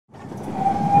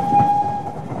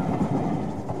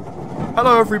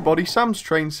Hello everybody, Sam's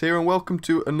Trains here and welcome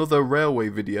to another railway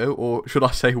video, or should I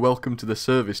say welcome to the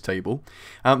service table.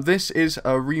 This is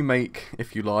a remake,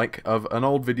 if you like, of an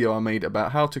old video I made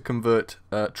about how to convert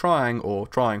trying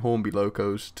Hornby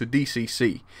locos to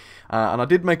DCC. And I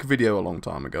did make a video a long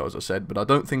time ago, as I said, but I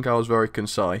don't think I was very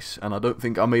concise and I don't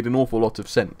think I made an awful lot of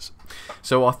sense.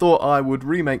 So I thought I would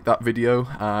remake that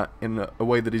video in a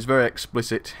way that is very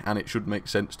explicit and it should make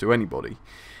sense to anybody.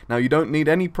 Now, you don't need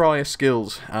any prior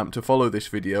skills to follow this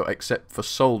video except for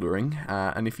soldering,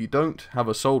 and if you don't have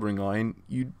a soldering iron,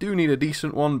 you do need a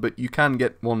decent one, but you can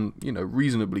get one,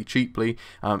 reasonably cheaply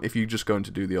if you're just going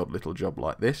to do the odd little job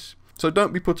like this. So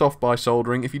don't be put off by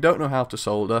soldering. If you don't know how to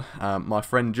solder, my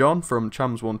friend John from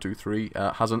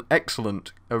Chams123 has an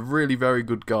excellent, a really very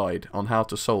good guide on how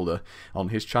to solder on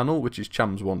his channel, which is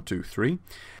Chams123.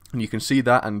 And you can see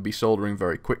that and be soldering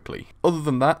very quickly. Other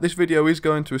than that, this video is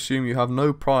going to assume you have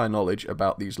no prior knowledge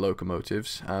about these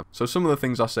locomotives, so some of the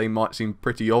things I say might seem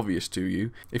pretty obvious to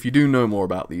you if you do know more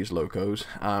about these locos,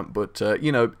 but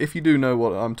if you do know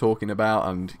what I'm talking about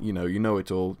and you know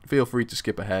it all, feel free to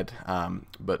skip ahead,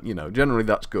 but generally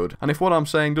that's good. And if what I'm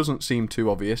saying doesn't seem too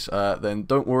obvious, then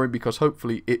don't worry, because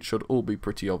hopefully it should all be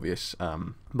pretty obvious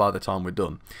by the time we're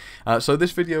done. So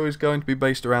this video is going to be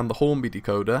based around the Hornby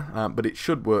decoder, but it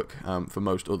should work for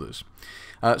most others.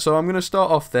 So I'm going to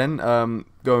start off then,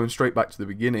 going straight back to the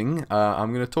beginning.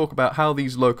 I'm going to talk about how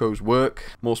these locos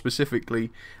work, more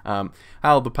specifically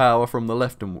how the power from the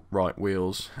left and right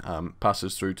wheels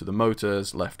passes through to the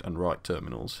motor's left and right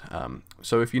terminals.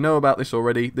 So if you know about this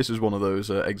already, this is one of those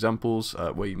examples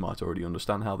where you might already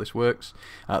understand how this works,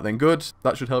 then good,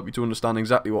 that should help you to understand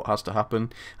exactly what has to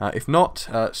happen. If not,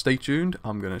 stay tuned,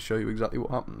 I'm going to show you exactly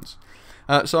what happens.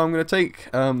 So I'm going to take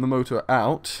the motor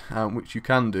out, which you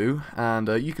can do, and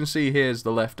you can see here's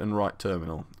the left and right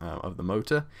terminal of the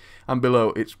motor, and below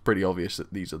it's pretty obvious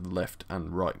that these are the left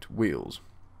and right wheels.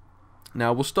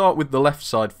 Now we'll start with the left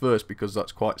side first because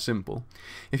that's quite simple.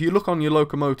 If you look on your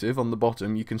locomotive on the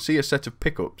bottom, you can see a set of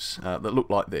pickups that look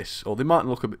like this, or they might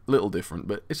look a little different,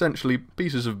 but essentially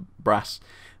pieces of brass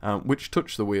which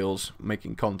touch the wheels,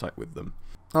 making contact with them.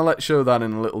 Now let's show that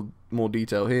in a little more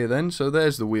detail here then. So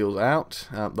there's the wheels out,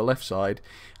 the left side,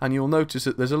 and you'll notice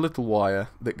that there's a little wire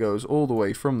that goes all the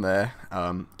way from there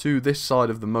to this side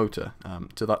of the motor,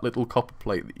 to that little copper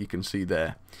plate that you can see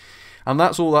there. And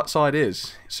that's all that side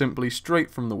is, simply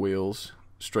straight from the wheels,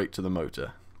 straight to the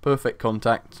motor. Perfect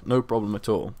contact, no problem at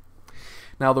all.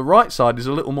 Now the right side is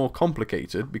a little more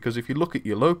complicated, because if you look at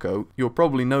your loco, you'll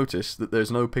probably notice that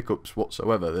there's no pickups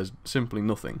whatsoever, there's simply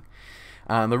nothing.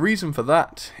 And the reason for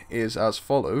that is as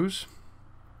follows.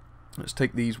 Let's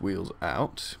take these wheels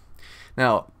out.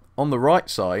 Now, on the right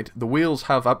side, the wheels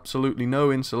have absolutely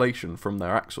no insulation from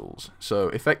their axles, so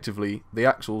effectively the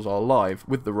axles are live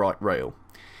with the right rail.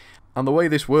 And the way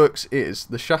this works is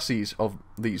the chassis of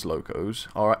these locos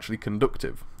are actually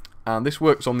conductive, and this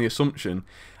works on the assumption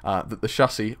that the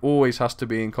chassis always has to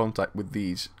be in contact with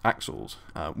these axles,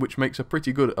 which makes a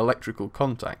pretty good electrical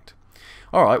contact.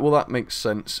 Alright, well that makes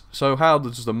sense. So how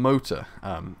does the motor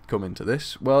come into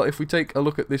this? Well, if we take a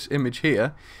look at this image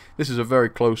here, this is a very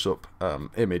close-up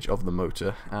image of the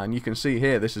motor, and you can see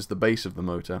here this is the base of the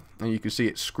motor, and you can see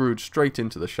it's screwed straight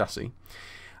into the chassis.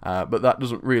 But that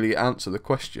doesn't really answer the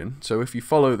question. So if you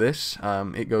follow this,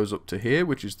 it goes up to here,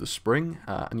 which is the spring,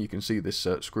 and you can see this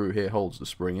screw here holds the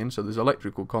spring in, so there's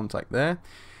electrical contact there.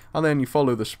 And then you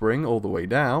follow the spring all the way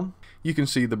down, you can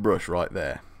see the brush right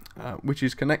there, which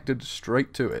is connected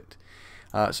straight to it.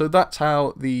 So that's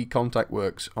how the contact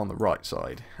works on the right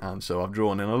side, and so I've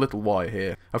drawn in a little wire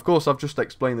here. Of course, I've just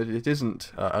explained that it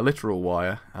isn't a literal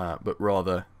wire, but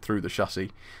rather through the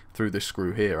chassis, through this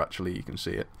screw here, actually you can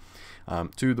see it,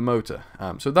 to the motor.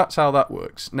 So that's how that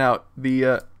works. Now,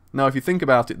 now if you think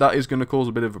about it, that is going to cause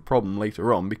a bit of a problem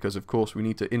later on, because of course we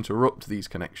need to interrupt these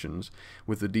connections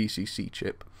with the DCC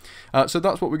chip. So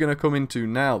that's what we're going to come into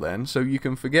now then. So you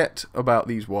can forget about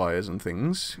these wires and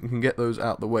things, you can get those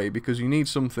out the way, because you need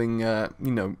something,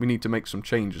 we need to make some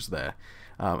changes there.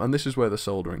 And this is where the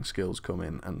soldering skills come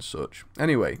in and such.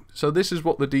 Anyway, so this is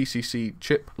what the DCC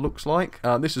chip looks like.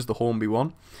 This is the Hornby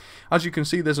one. As you can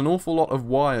see, there's an awful lot of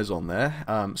wires on there.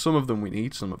 Some of them we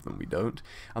need, some of them we don't.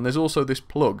 And there's also this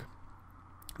plug.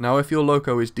 Now, if your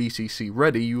loco is DCC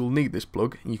ready, you will need this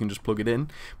plug. You can just plug it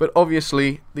in. But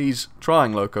obviously, these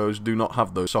trying locos do not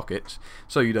have those sockets,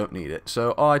 so you don't need it.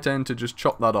 So I tend to just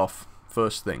chop that off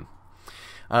first thing.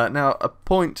 Now, a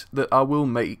point that I will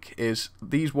make is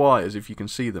these wires, if you can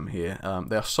see them here,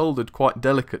 they are soldered quite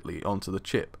delicately onto the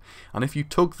chip, and if you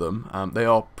tug them, they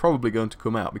are probably going to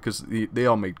come out because they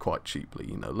are made quite cheaply.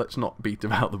 You know, let's not beat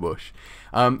about the bush.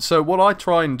 So what I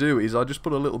try and do is I just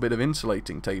put a little bit of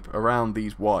insulating tape around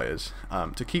these wires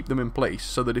to keep them in place,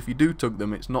 so that if you do tug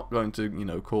them, it's not going to, you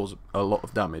know, cause a lot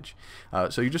of damage.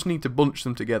 So you just need to bunch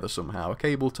them together somehow. A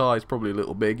cable tie is probably a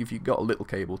little big. If you've got a little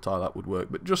cable tie, that would work,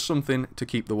 but just something to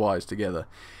keep the wires together.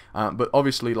 But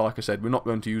obviously, like I said, we're not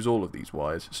going to use all of these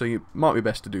wires, so it might be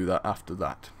best to do that after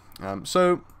that.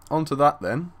 So onto that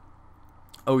then.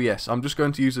 Oh yes, I'm just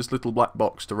going to use this little black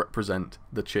box to represent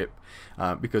the chip,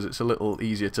 because it's a little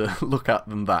easier to look at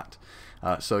than that.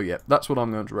 So yeah, that's what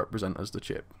I'm going to represent as the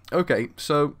chip. Okay,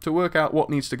 so to work out what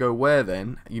needs to go where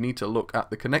then, you need to look at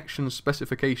the connection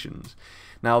specifications.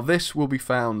 Now this will be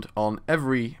found on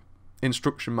every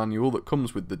instruction manual that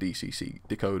comes with the DCC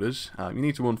decoders. You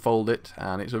need to unfold it,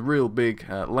 and it's a real big,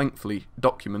 lengthy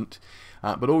document,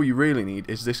 but all you really need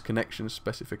is this connection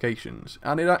specifications,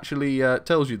 and it actually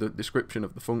tells you the description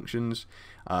of the functions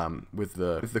with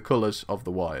the colours of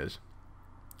the wires,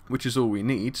 which is all we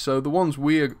need. So the ones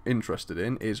we're interested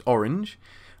in is orange.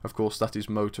 Of course, that is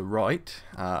motor right,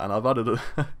 and I've added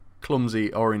a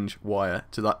clumsy orange wire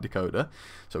to that decoder,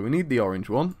 so we need the orange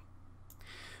one.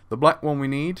 The black one we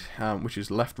need, which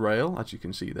is left rail, as you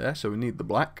can see there, so we need the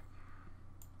black.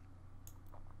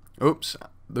 Oops,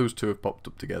 those two have popped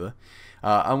up together.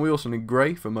 And we also need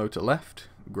grey for motor left,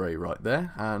 grey right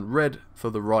there, and red for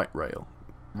the right rail,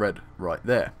 red right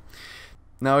there.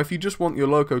 Now, if you just want your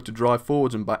loco to drive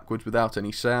forwards and backwards without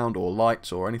any sound or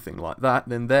lights or anything like that,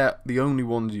 then they're the only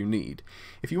ones you need.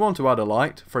 If you want to add a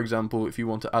light, for example, if you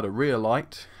want to add a rear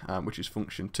light, which is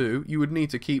function 2, you would need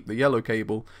to keep the yellow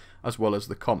cable as well as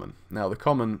the common. Now, the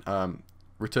common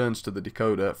returns to the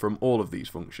decoder from all of these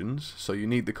functions, so you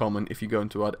need the common if you're going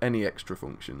to add any extra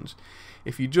functions.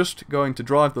 If you're just going to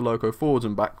drive the loco forwards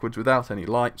and backwards without any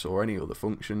lights or any other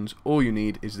functions, all you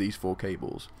need is these 4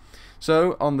 cables.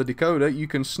 So on the decoder you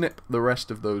can snip the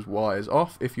rest of those wires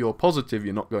off if you're positive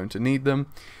you're not going to need them,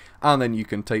 and then you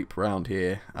can tape around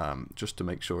here just to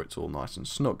make sure it's all nice and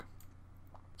snug.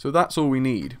 So that's all we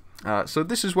need. So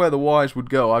this is where the wires would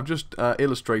go. I've just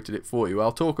illustrated it for you.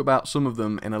 I'll talk about some of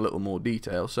them in a little more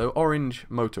detail. So orange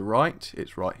motor right,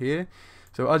 it's right here.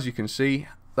 So as you can see,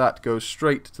 that goes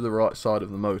straight to the right side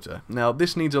of the motor. Now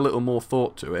this needs a little more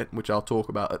thought to it, which I'll talk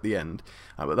about at the end,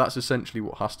 but that's essentially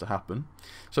what has to happen.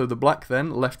 So the black then,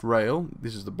 left rail,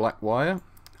 this is the black wire.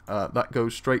 That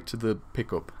goes straight to the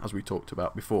pickup, as we talked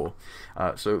about before.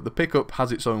 So the pickup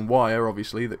has its own wire,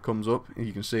 obviously, that comes up.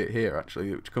 You can see it here,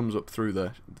 actually, which comes up through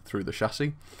the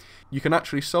chassis. You can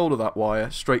actually solder that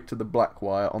wire straight to the black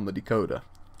wire on the decoder,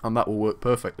 and that will work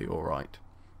perfectly all right.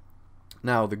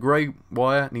 Now the grey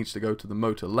wire needs to go to the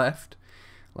motor left.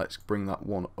 Let's bring that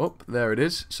one up. There it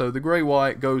is. So the grey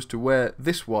wire goes to where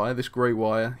this wire, this grey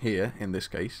wire here in this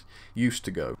case, used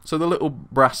to go. So the little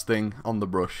brass thing on the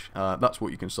brush, that's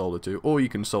what you can solder to, or you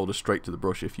can solder straight to the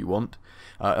brush if you want.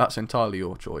 That's entirely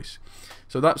your choice.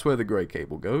 So that's where the grey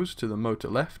cable goes, to the motor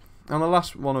left. And the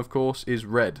last one, of course, is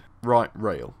red, right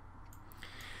rail.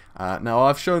 Now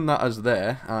I've shown that as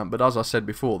there, but as I said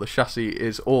before, the chassis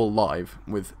is all live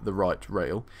with the right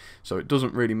rail, so it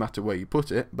doesn't really matter where you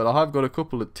put it. But I have got a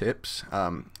couple of tips.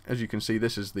 As you can see,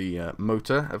 this is the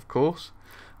motor, of course,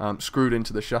 screwed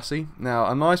into the chassis. Now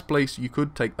a nice place you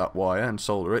could take that wire and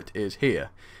solder it is here,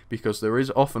 because there is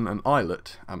often an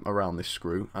eyelet around this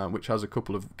screw, which has a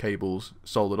couple of cables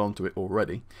soldered onto it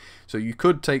already. So you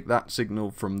could take that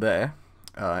signal from there.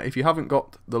 If you haven't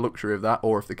got the luxury of that,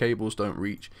 or if the cables don't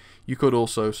reach, you could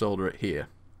also solder it here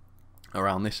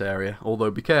around this area,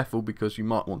 although be careful because you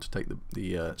might want to take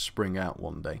the spring out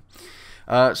one day.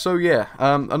 So yeah,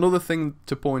 another thing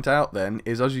to point out then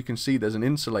is, as you can see, there's an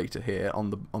insulator here on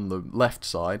the left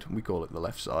side. We call it the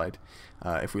left side.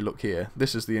 If we look here,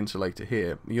 this is the insulator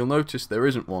here. You'll notice there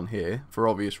isn't one here for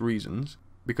obvious reasons,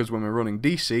 because when we're running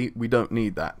DC, we don't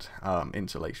need that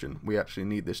insulation. We actually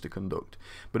need this to conduct.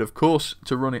 But of course,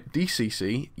 to run it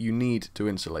DCC, you need to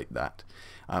insulate that.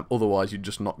 Otherwise, you're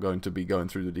just not going to be going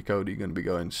through the decoder. You're going to be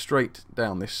going straight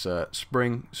down this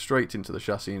spring, straight into the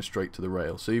chassis and straight to the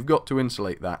rail. So you've got to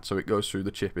insulate that so it goes through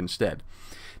the chip instead.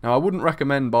 Now, I wouldn't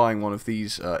recommend buying one of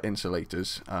these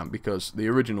insulators because the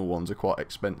original ones are quite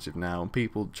expensive now and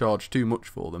people charge too much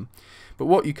for them. But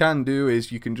what you can do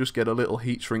is you can just get a little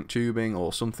heat shrink tubing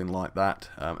or something like that,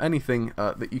 anything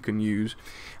that you can use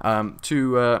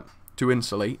to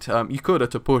insulate. You could,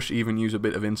 at a push, even use a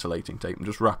bit of insulating tape and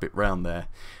just wrap it round there.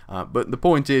 But the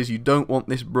point is, you don't want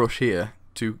this brush here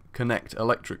to connect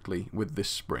electrically with this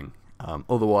spring.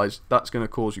 Otherwise, that's going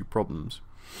to cause you problems.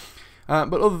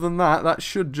 But other than that, that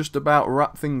should just about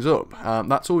wrap things up.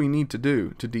 That's all you need to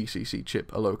do to DCC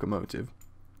chip a locomotive.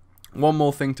 One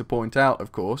more thing to point out,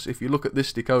 of course, if you look at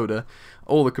this decoder,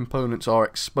 all the components are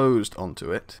exposed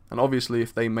onto it, and obviously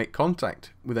if they make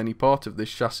contact with any part of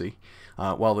this chassis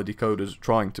while the decoder's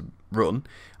trying to run,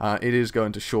 it is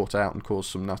going to short out and cause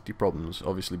some nasty problems,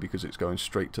 obviously because it's going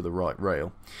straight to the right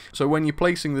rail. So when you're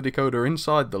placing the decoder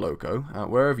inside the Loco,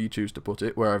 wherever you choose to put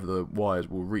it, wherever the wires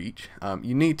will reach,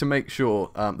 you need to make sure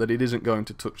that it isn't going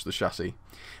to touch the chassis.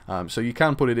 So you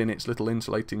can put it in its little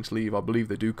insulating sleeve. I believe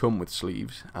they do come with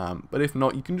sleeves, but if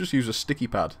not, you can just use a sticky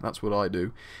pad. That's what I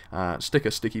do. Stick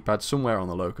a sticky pad somewhere on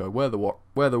the Loco where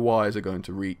the wires are going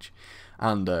to reach,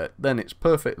 and then it's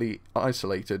perfectly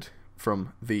isolated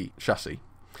from the chassis,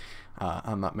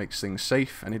 and that makes things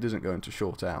safe and it isn't going to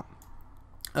short out.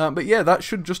 But yeah, that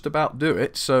should just about do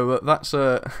it. So that's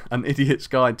an idiot's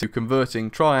guide to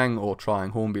converting Triang or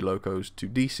Triang Hornby locos to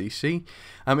DCC.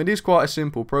 It is quite a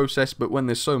simple process, but when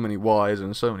there's so many wires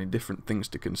and so many different things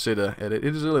to consider, it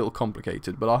is a little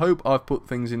complicated. But I hope I've put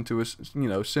things into as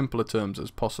simpler terms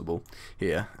as possible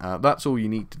here. That's all you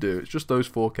need to do. It's just those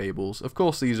 4 cables. Of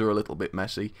course, these are a little bit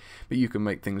messy, but you can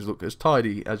make things look as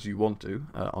tidy as you want to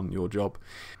on your job.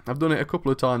 I've done it a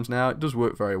couple of times now. It does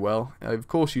work very well. Of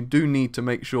course, you do need to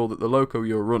make sure that the Loco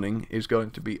you're running is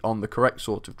going to be on the correct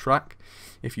sort of track.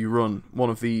 If you run one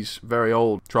of these very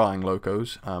old Triang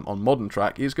locos on modern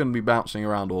track, it's going to be bouncing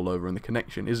around all over and the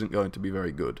connection isn't going to be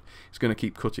very good. It's going to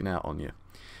keep cutting out on you.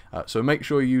 So make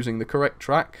sure you're using the correct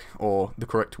track, or the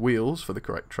correct wheels for the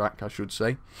correct track, I should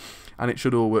say, and it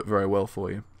should all work very well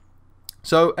for you.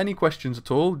 So any questions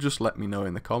at all, just let me know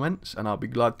in the comments and I'll be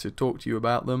glad to talk to you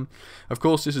about them. Of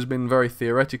course, this has been very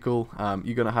theoretical.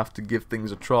 You're going to have to give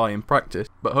things a try in practice,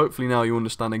 but hopefully now you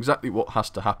understand exactly what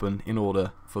has to happen in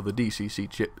order for the DCC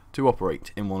chip to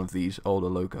operate in one of these older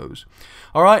locos.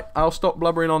 Alright, I'll stop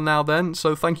blabbering on now then,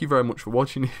 so thank you very much for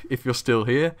watching if you're still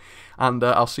here, and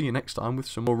I'll see you next time with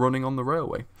some more running on the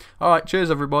railway. Alright, cheers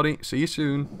everybody, see you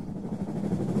soon.